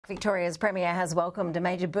Victoria's Premier has welcomed a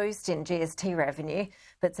major boost in GST revenue,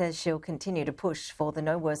 but says she'll continue to push for the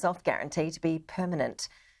no worse off guarantee to be permanent.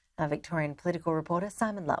 Our Victorian political reporter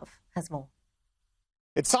Simon Love has more.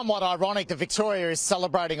 It's somewhat ironic that Victoria is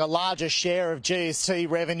celebrating a larger share of GST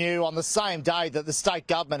revenue on the same day that the state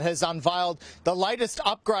government has unveiled the latest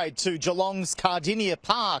upgrade to Geelong's Cardinia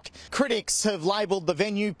Park. Critics have labelled the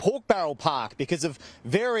venue Pork Barrel Park because of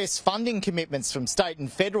various funding commitments from state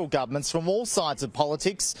and federal governments from all sides of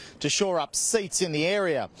politics to shore up seats in the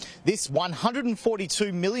area. This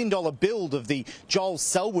 $142 million build of the Joel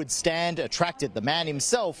Selwood stand attracted the man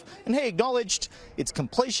himself, and he acknowledged its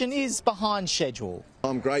completion is behind schedule.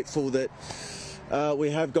 I'm grateful that we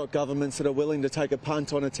have got governments that are willing to take a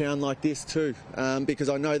punt on a town like this too, because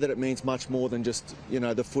I know that it means much more than just,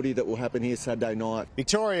 the footy that will happen here Saturday night.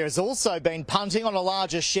 Victoria has also been punting on a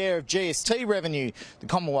larger share of GST revenue. The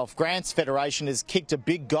Commonwealth Grants Federation has kicked a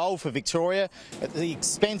big goal for Victoria at the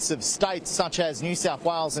expense of states such as New South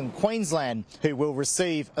Wales and Queensland, who will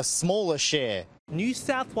receive a smaller share. New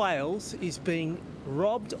South Wales is being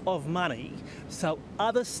robbed of money so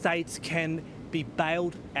other states can be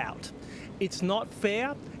bailed out. It's not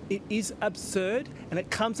fair, it is absurd, and it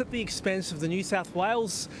comes at the expense of the New South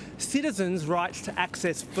Wales citizens' rights to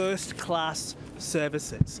access first-class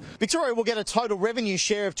services. Victoria will get a total revenue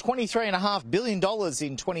share of $23.5 billion in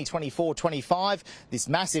 2024-25. This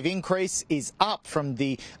massive increase is up from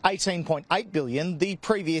the $18.8 billion the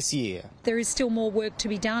previous year. There is still more work to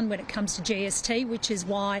be done when it comes to GST, which is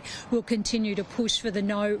why we'll continue to push for the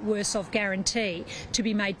no worse off guarantee to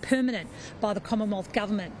be made permanent by the Commonwealth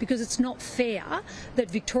Government, because it's not fair that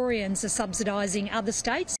Victorians are subsidising other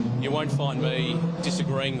states. You won't find me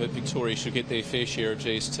disagreeing that Victoria should get their fair share of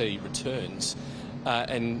GST returns.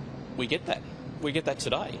 And we get that. We get that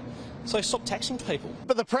today. So stop taxing people.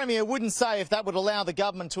 But the Premier wouldn't say if that would allow the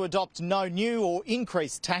government to adopt no new or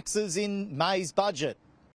increased taxes in May's budget.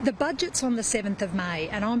 The budget's on the 7th of May,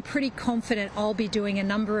 and I'm pretty confident I'll be doing a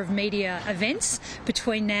number of media events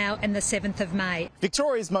between now and the 7th of May.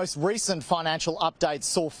 Victoria's most recent financial update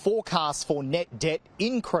saw forecasts for net debt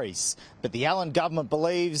increase, but the Allen government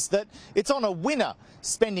believes that it's on a winner,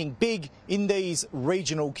 spending big in these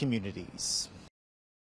regional communities.